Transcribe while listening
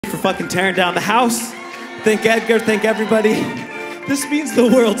fucking tearing down the house. Thank Edgar, thank everybody. This means the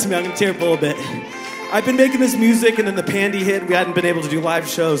world to me. I'm gonna tear up a little bit. I've been making this music and then the pandy hit and we hadn't been able to do live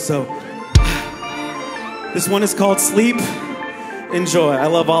shows, so. This one is called Sleep. Enjoy, I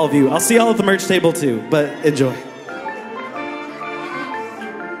love all of you. I'll see y'all at the merch table too, but enjoy.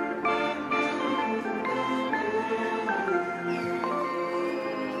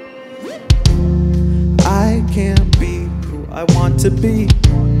 I can't be who I want to be.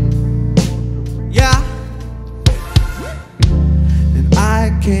 Yeah. And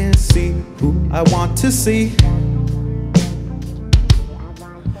I can't see who I want to see.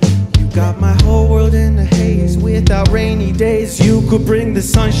 You got my whole world in a haze. Without rainy days, you could bring the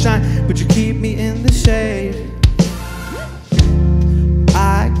sunshine, but you keep me in the shade.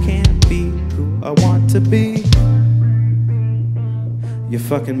 I can't be who I want to be. You're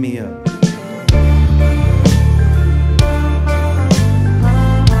fucking me up.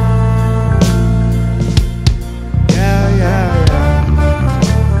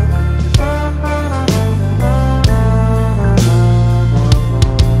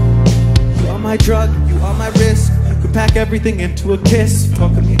 My drug, you are my risk. You could pack everything into a kiss.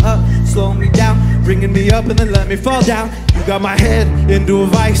 Talking me up, slowing me down, bringing me up and then let me fall down. You got my head into a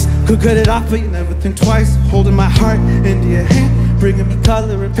vice. Could cut it off but you never think twice. Holding my heart into your hand, bringing me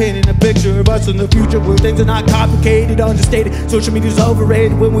color and painting a picture of us in the future where things are not complicated, understated. Social media's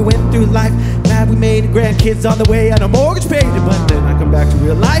overrated. When we went through life, glad we made it. Grandkids on the way on a mortgage payment. But then I come back to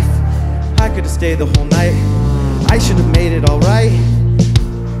real life. I could have stayed the whole night. I should have made it alright.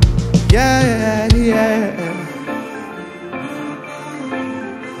 Yeah, yeah.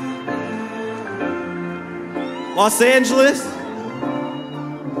 Los Angeles,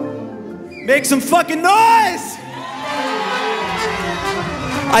 make some fucking noise!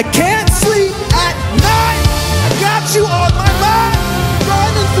 I can't sleep at night. I got you on my mind,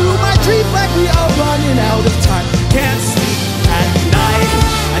 running through my dreams like we are running out of time. Can't sleep at night.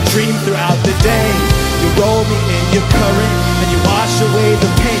 I dream throughout the day. You roll me in your current and you wash away the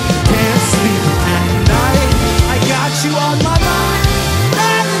pain. Can't sleep at night. I got you on my mind,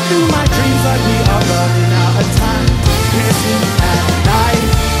 riding through my dreams like we are running out of time. Can't sleep at night.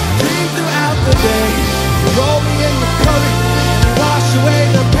 Dream throughout the day. You roll me in your current and you wash away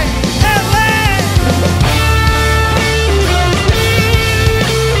the pain.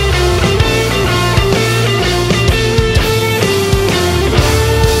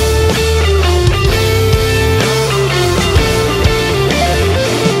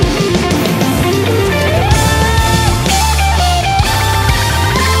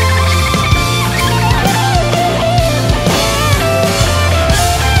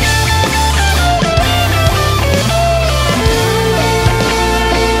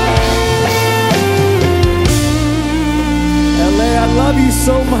 I love you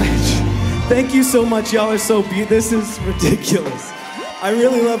so much. Thank you so much. Y'all are so beautiful. This is ridiculous. I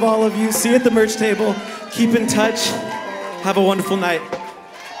really love all of you. See you at the merch table. Keep in touch. Have a wonderful night.